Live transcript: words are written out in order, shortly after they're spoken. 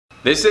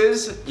This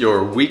is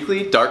your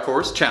weekly Dark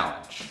Horse Challenge.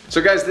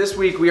 So guys, this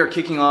week we are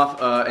kicking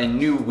off a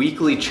new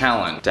weekly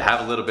challenge to have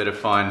a little bit of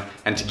fun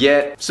and to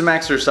get some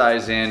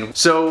exercise in.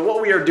 So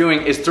what we are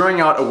doing is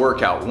throwing out a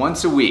workout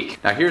once a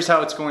week. Now here's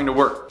how it's going to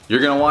work. You're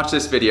gonna watch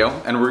this video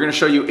and we're gonna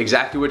show you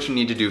exactly what you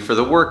need to do for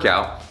the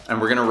workout, and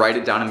we're gonna write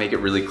it down and make it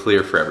really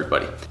clear for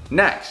everybody.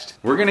 Next,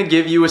 we're gonna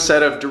give you a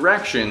set of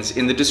directions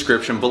in the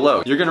description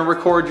below. You're gonna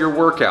record your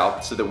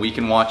workout so that we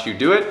can watch you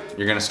do it.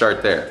 You're gonna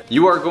start there.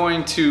 You are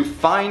going to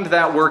find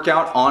that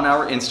workout on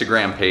our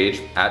Instagram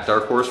page at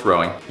Dark Horse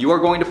Rowing. You are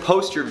going to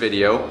post your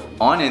video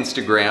on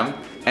Instagram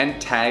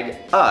and tag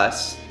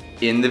us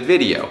in the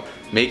video,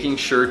 making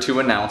sure to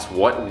announce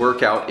what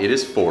workout it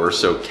is for,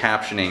 so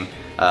captioning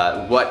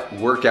what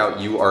workout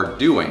you are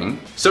doing.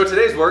 So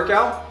today's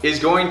workout is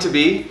going to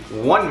be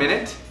 1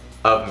 minute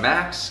of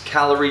max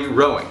calorie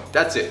rowing.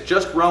 That's it,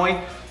 just rowing,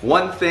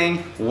 one thing,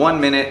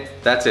 1 minute,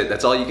 that's it,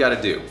 that's all you gotta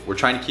do. We're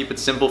trying to keep it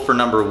simple for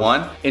number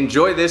one.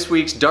 Enjoy this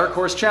week's Dark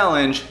Horse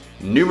Challenge,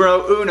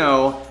 numero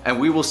uno, and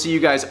we will see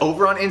you guys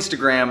over on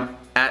Instagram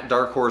at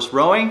Dark Horse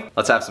Rowing.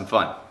 Let's have some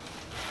fun.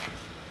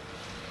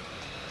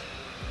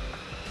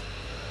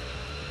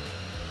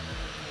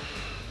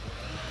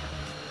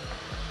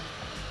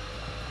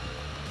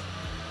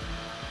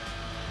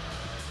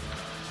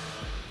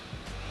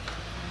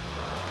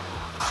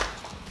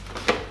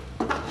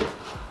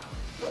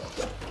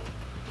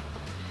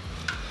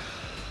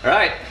 All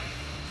right,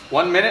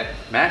 1 minute,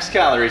 max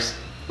calories.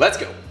 Let's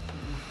go.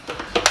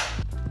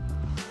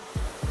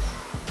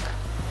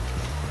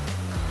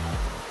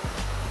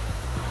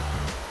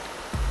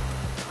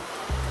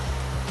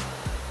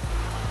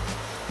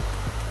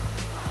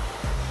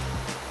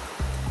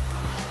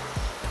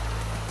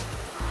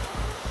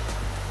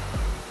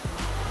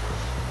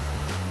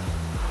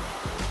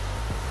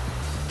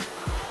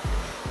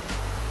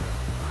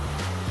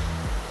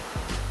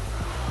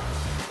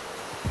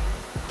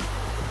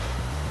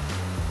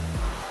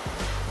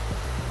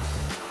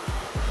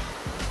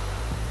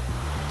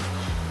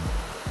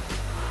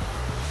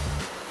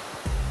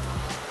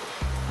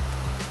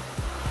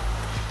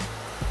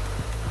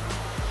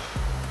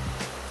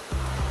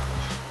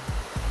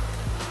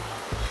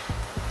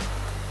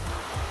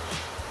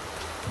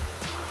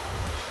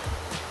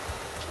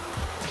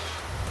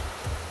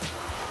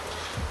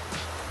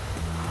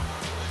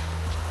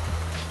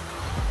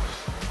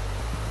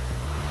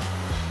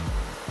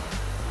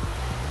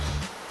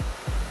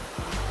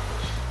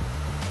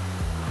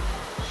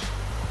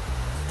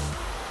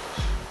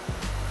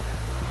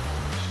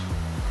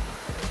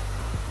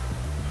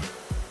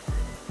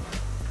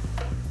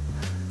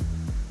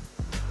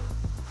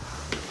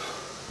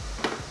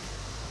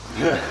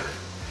 Yeah.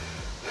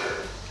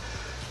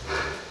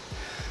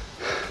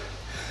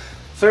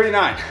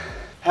 39.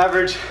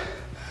 Average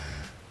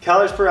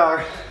calories per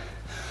hour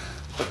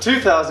of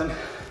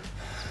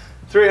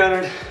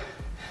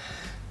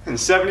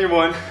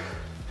 2,371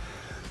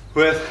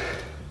 with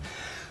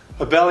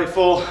a belly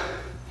full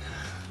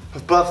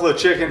of buffalo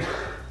chicken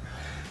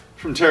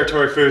from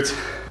Territory Foods.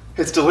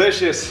 It's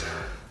delicious,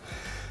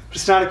 but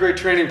it's not a great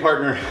training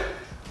partner.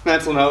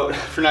 Mental note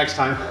for next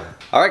time.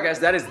 All right guys,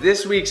 that is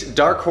this week's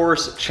Dark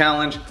Horse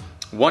Challenge.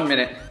 1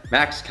 minute,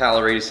 max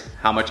calories.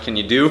 How much can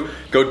you do?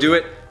 Go do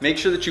it. Make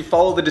sure that you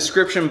follow the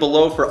description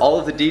below for all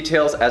of the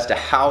details as to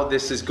how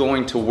this is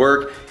going to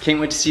work.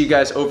 Can't wait to see you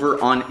guys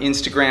over on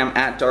Instagram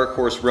at Dark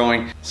Horse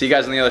Rowing. See you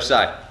guys on the other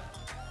side.